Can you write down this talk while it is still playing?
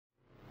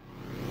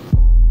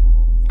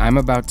I'm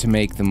about to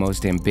make the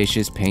most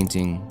ambitious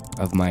painting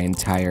of my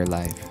entire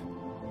life.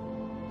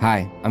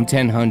 Hi, I'm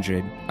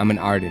 1000. I'm an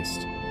artist.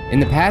 In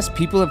the past,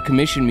 people have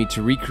commissioned me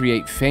to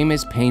recreate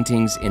famous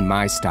paintings in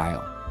my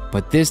style.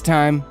 But this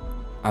time,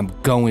 I'm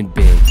going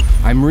big.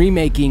 I'm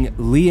remaking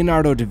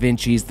Leonardo da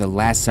Vinci's The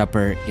Last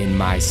Supper in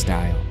my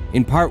style.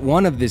 In part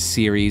 1 of this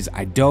series,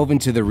 I dove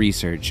into the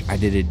research. I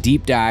did a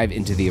deep dive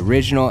into the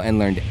original and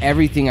learned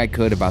everything I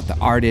could about the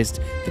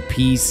artist, the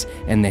piece,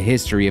 and the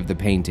history of the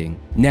painting.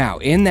 Now,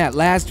 in that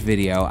last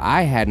video,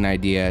 I had an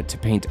idea to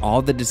paint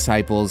all the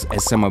disciples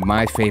as some of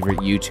my favorite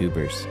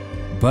YouTubers.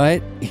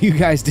 But you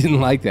guys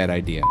didn't like that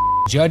idea.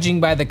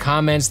 Judging by the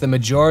comments, the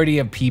majority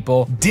of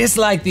people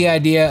dislike the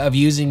idea of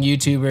using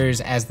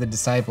YouTubers as the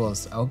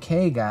disciples.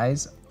 Okay,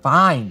 guys,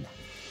 fine.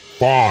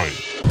 Fine.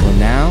 Well,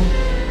 now,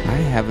 I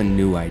have a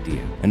new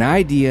idea. An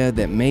idea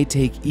that may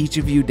take each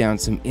of you down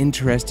some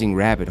interesting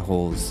rabbit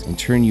holes and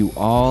turn you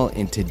all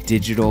into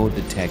digital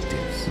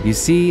detectives. You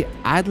see,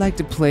 I'd like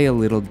to play a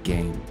little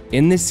game.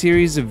 In this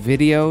series of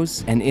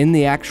videos, and in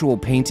the actual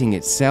painting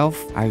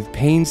itself, I've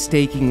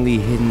painstakingly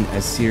hidden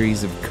a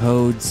series of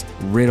codes,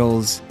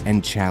 riddles,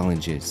 and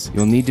challenges.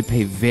 You'll need to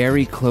pay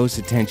very close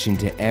attention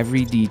to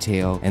every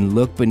detail and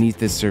look beneath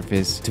the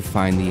surface to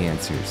find the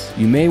answers.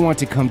 You may want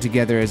to come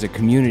together as a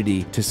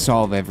community to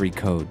solve every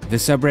code. The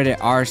subreddit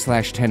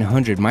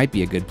r/1000 might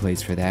be a good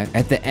place for that.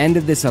 At the end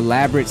of this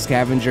elaborate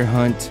scavenger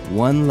hunt,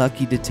 one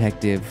lucky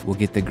detective will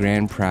get the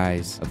grand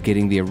prize of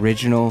getting the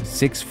original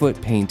 6-foot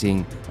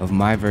painting of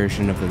my version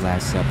of The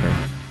Last Supper.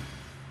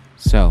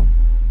 So,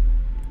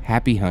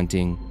 happy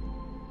hunting.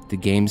 The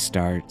game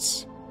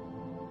starts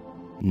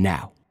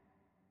now.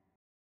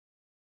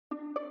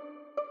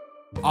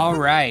 All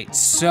right,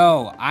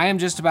 so I am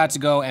just about to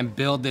go and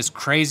build this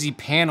crazy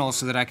panel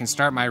so that I can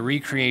start my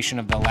recreation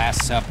of The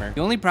Last Supper.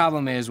 The only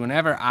problem is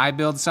whenever I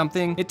build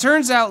something, it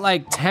turns out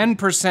like 10%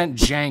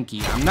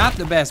 janky. I'm not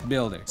the best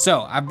builder.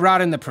 So I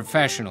brought in the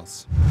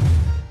professionals.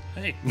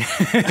 Hey.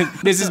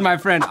 This is my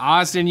friend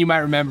Austin. You might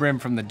remember him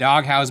from the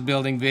doghouse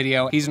building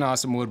video. He's an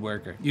awesome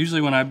woodworker.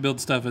 Usually when I build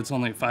stuff, it's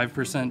only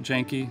 5%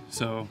 janky,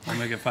 so I'll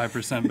make it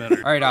 5% better.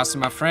 All right, Austin,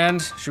 my friend.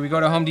 Should we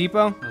go to Home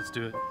Depot? Let's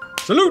do it.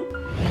 Salute!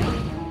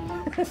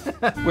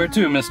 Where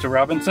to, Mr.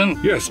 Robinson?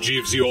 Yes,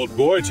 Jeevesy, old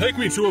boy, take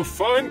me to a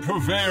fine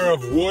purveyor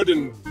of wood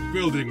and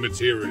building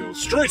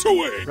materials. Straight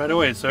away! Right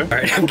away, sir. All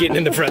right, I'm getting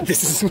in the front.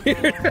 This is weird.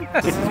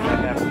 This is my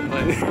happy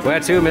place. Where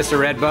to, Mr.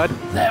 Redbud?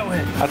 That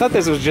way. I thought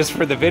this was just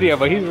for the video,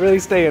 but he's really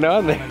staying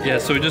on there. Yeah,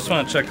 so we just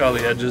want to check all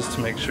the edges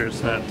to make sure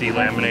it's not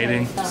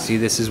delaminating. See,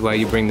 this is why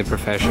you bring the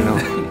professional.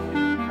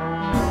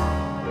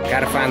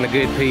 Gotta find the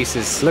good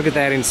pieces. Look at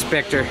that,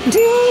 Inspector.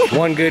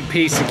 1 good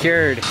piece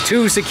secured.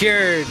 2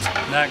 secured.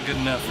 Not good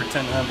enough for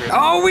 1000.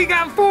 Oh, we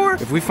got 4.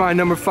 If we find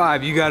number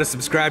 5, you gotta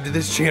subscribe to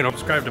this channel.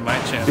 Subscribe to my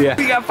channel. Yeah.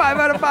 We got 5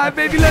 out of 5,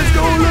 baby. Let's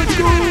go, let's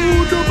go.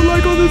 Drop a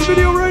like on this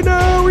video right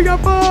now. We got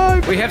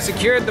 5. We have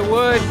secured the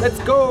wood. Let's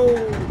go.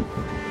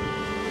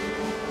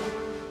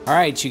 All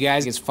right, you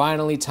guys, it's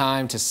finally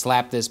time to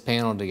slap this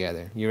panel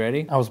together. You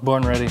ready? I was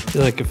born ready. I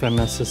feel like if I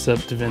mess this up,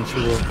 Da Vinci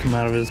will come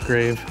out of his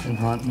grave and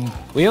haunt me.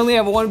 We only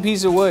have 1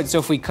 piece of wood, so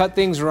if we cut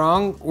things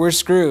wrong, we're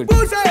screwed.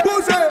 Da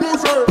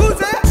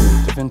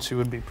Vinci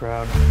would be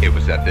proud. It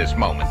was at this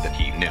moment that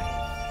he knew.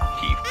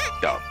 He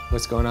f***ed up.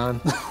 What's going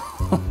on?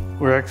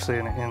 We're actually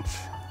an inch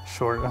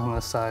short on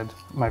this side.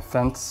 My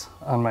fence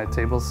on my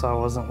table saw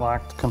wasn't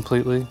locked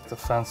completely. The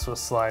fence was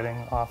sliding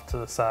off to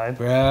the side.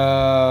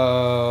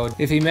 Bro,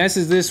 if he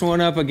messes this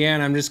one up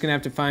again, I'm just gonna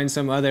have to find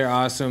some other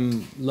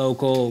awesome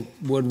local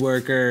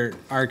woodworker,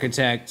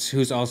 architect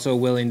who's also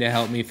willing to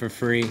help me for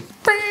free.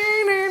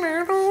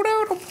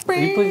 Will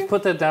you please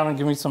put that down and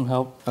give me some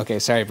help? Okay,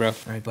 sorry, bro. All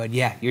right, bud,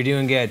 yeah, you're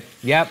doing good.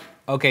 Yep,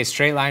 okay,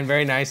 straight line,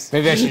 very nice.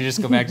 Maybe I should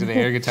just go back to the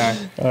air guitar.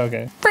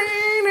 Okay.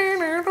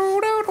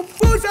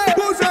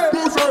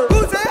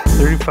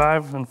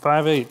 35 and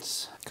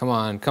 5/8.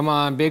 Come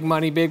on, big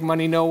money,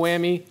 no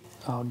whammy.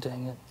 Oh,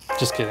 dang it.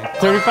 Just kidding.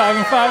 35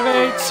 and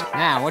 5/8.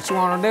 Now, what you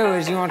wanna do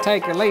is you wanna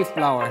take your leaf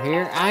blower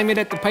here, aim it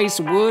at the piece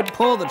of wood,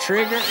 pull the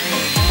trigger,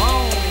 and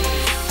boom.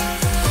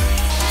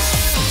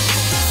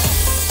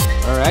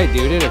 All right,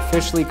 dude, it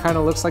officially kind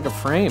of looks like a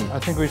frame. I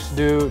think we should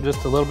do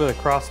just a little bit of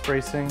cross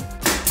bracing.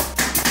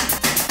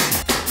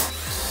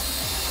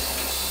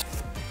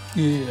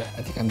 Yeah.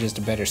 I think I'm just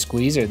a better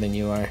squeezer than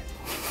you are.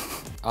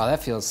 Oh,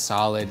 that feels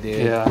solid,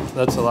 dude. Yeah,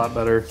 that's a lot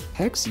better.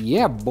 Heck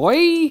yeah,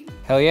 boy.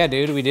 Hell yeah,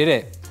 dude, we did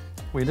it.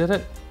 We did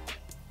it.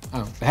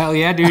 Oh, hell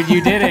yeah, dude,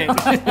 you did it.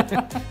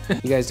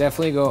 You guys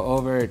definitely go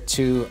over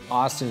to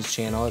Austin's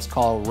channel. It's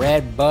called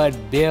Red Bud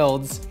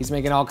Builds. He's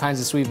making all kinds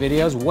of sweet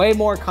videos, way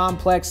more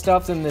complex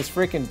stuff than this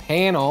freaking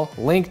panel.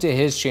 Link to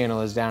his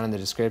channel is down in the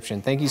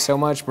description. Thank you so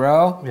much,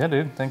 bro. Yeah,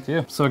 dude, thank you.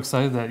 I'm so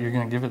excited that you're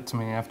gonna give it to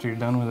me after you're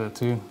done with it,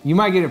 too. You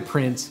might get a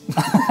print.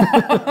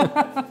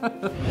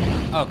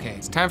 Okay,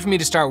 it's time for me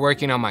to start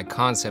working on my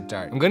concept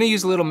art. I'm gonna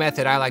use a little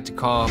method I like to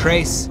call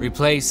trace,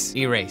 replace,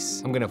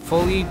 erase. I'm gonna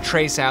fully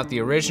trace out the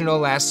original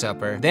Last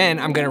Supper. Then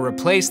I'm gonna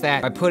replace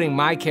that by putting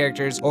my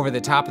characters over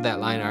the top of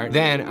that line art.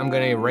 Then I'm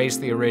gonna erase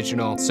the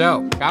original.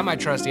 So, got my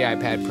trusty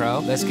iPad Pro.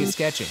 Let's get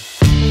sketching.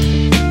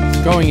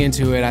 Going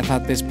into it, I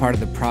thought this part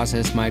of the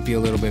process might be a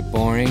little bit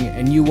boring,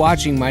 and you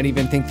watching might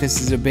even think this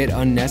is a bit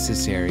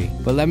unnecessary.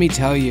 But let me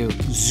tell you,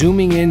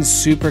 zooming in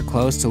super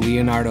close to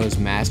Leonardo's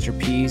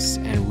masterpiece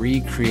and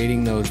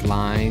recreating those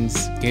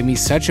lines gave me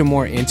such a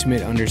more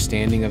intimate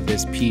understanding of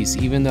this piece,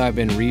 even though I've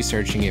been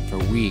researching it for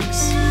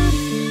weeks.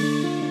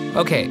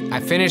 Okay, I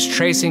finished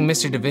tracing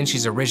Mr. Da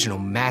Vinci's original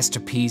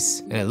masterpiece,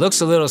 and it looks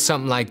a little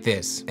something like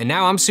this. And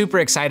now I'm super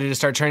excited to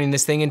start turning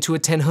this thing into a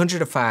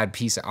 1000ified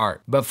piece of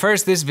art. But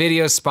first, this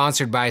video is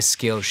sponsored by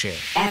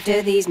Skillshare.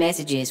 After these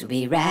messages, we'll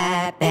be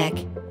right back.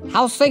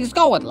 How's things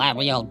going,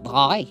 Larry, old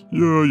boy?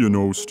 Yeah, you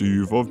know,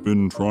 Steve, I've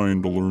been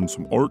trying to learn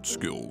some art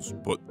skills,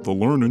 but the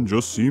learning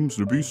just seems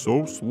to be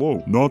so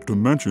slow. Not to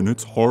mention,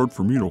 it's hard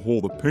for me to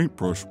hold a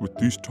paintbrush with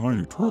these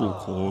tiny turtle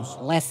claws.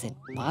 Listen,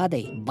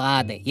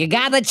 buddy, you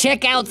gotta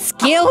check out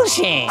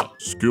Skillshare.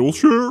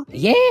 Skillshare?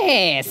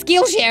 Yeah,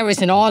 Skillshare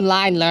is an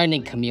online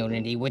learning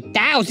community with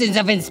thousands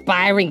of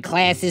inspiring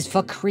classes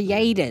for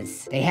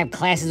creators. They have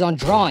classes on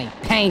drawing,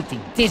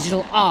 painting,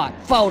 digital art,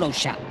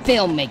 Photoshop,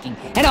 filmmaking,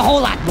 and a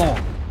whole lot more.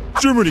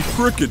 Jiminy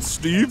Cricket,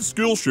 Steve,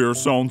 Skillshare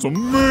sounds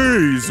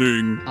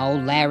amazing! Oh,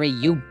 Larry,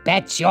 you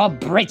bet your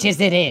britches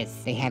it is.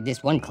 They have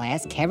this one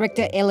class,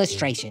 character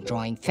illustration,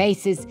 drawing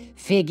faces,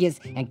 figures,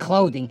 and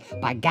clothing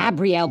by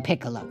Gabriel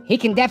Piccolo. He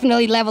can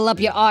definitely level up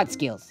your art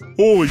skills.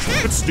 Holy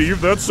shit, Steve,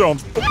 that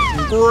sounds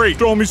great!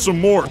 Tell me some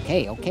more!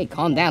 Okay,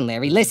 calm down,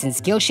 Larry. Listen,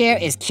 Skillshare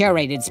is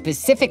curated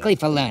specifically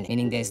for learning,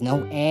 meaning there's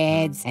no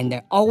ads, and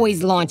they're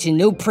always launching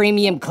new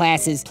premium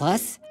classes.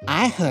 Plus,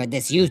 I heard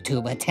this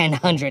YouTuber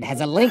 1000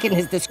 has a link in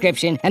his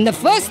description, and the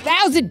first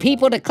 1,000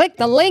 people to click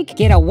the link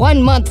get a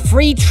 1-month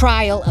free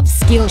trial of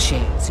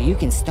Skillshare, so you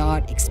can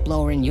start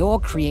exploring your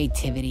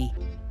creativity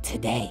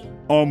today.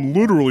 I'm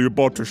literally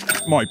about to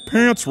shit my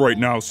pants right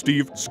now,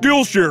 Steve.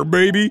 Skillshare,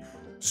 baby!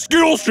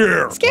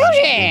 Skillshare!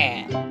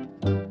 Skillshare!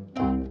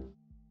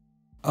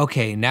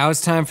 Okay, now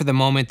it's time for the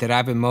moment that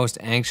I've been most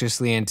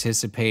anxiously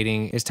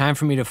anticipating. It's time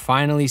for me to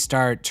finally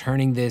start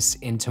turning this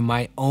into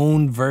my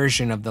own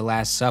version of The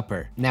Last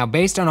Supper. Now,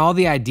 based on all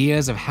the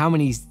ideas of how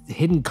many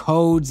hidden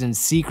codes and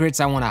secrets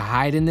I want to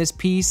hide in this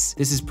piece,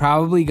 this is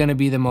probably going to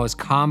be the most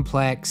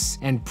complex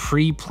and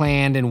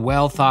pre-planned and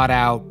well thought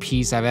out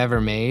piece I've ever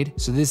made.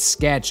 So this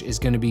sketch is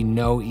going to be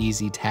no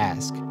easy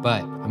task,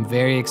 but I'm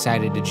very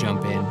excited to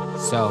jump in.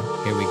 So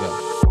here we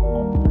go.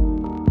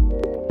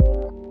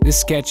 This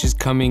sketch is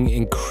coming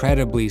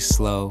incredibly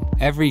slow.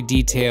 Every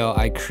detail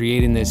I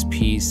create in this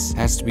piece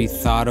has to be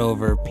thought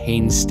over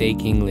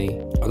painstakingly.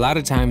 A lot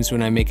of times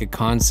when I make a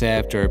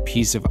concept or a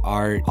piece of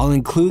art, I'll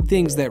include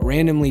things that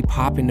randomly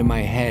pop into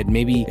my head.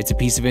 Maybe it's a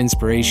piece of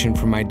inspiration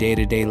from my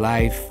day-to-day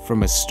life,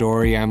 from a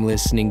story I'm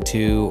listening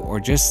to,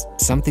 or just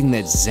something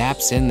that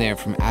zaps in there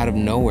from out of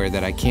nowhere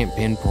that I can't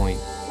pinpoint.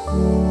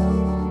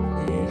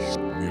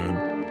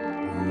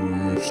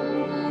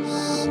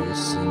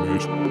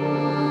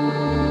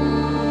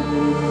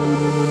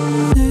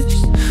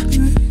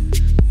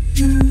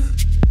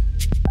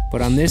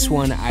 But on this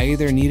one, I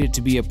either need it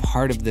to be a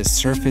part of the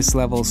surface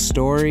level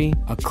story,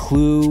 a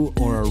clue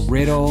or a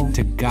riddle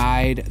to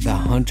guide the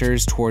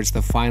hunters towards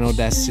the final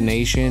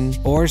destination,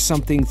 or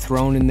something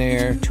thrown in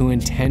there to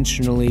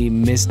intentionally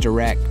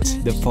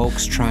misdirect the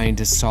folks trying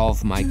to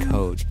solve my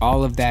code.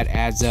 All of that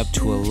adds up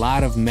to a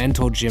lot of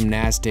mental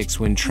gymnastics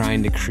when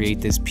trying to create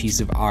this piece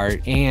of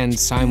art and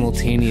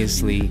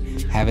simultaneously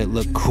have it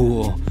look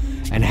cool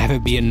and have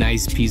it be a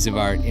nice piece of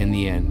art in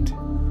the end.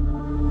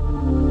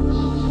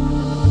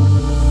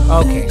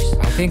 Okay,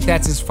 I think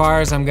that's as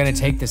far as I'm gonna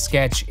take the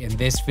sketch in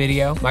this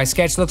video. My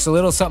sketch looks a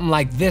little something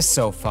like this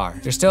so far.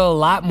 There's still a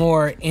lot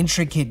more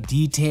intricate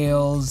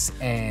details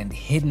and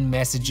hidden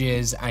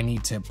messages I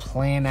need to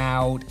plan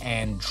out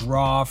and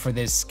draw for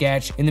this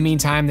sketch. In the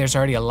meantime, there's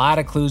already a lot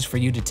of clues for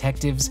you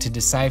detectives to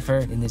decipher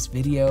in this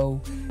video.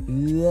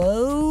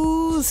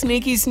 Oh,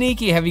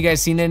 sneaky. Have you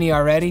guys seen any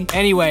already?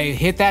 Anyway,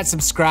 hit that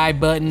subscribe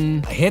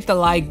button, hit the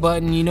like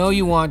button, you know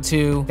you want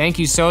to. Thank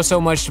you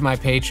so much to my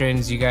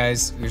patrons. You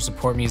guys, your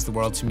support means the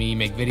world to me. You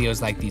make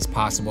videos like these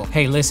possible.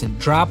 Hey, listen,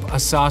 drop a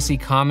saucy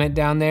comment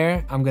down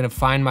there. I'm gonna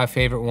find my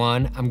favorite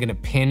one. I'm gonna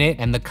pin it,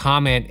 and the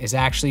comment is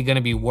actually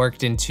gonna be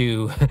worked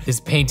into this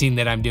painting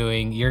that I'm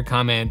doing. Your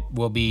comment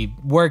will be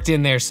worked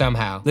in there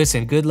somehow.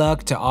 Listen, good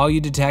luck to all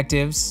you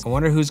detectives. I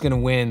wonder who's gonna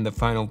win the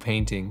final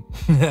painting.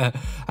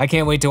 I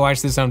can't wait to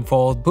watch this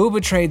unfold. Who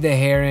betrayed the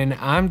heron?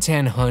 I'm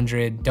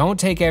 1000. Don't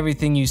take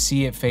everything you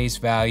see at face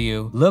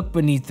value. Look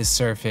beneath the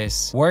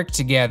surface, work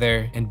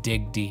together, and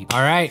dig deep.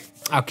 All right,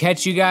 I'll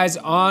catch you guys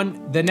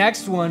on the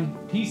next one.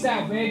 Peace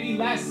out, baby.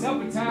 Last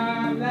supper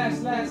time.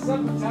 Last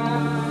supper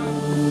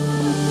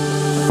time.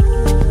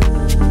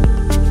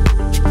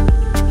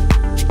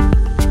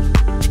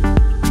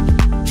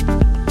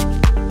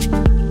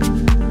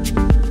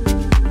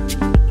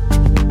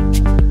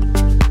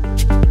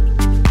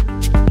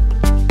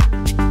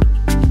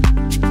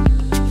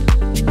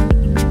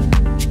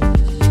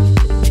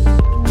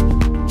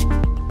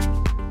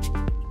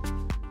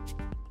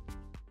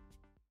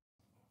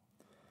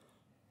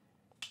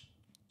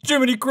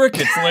 Jiminy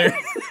Crickets, Larry.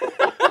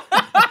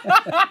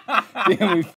 Damn, we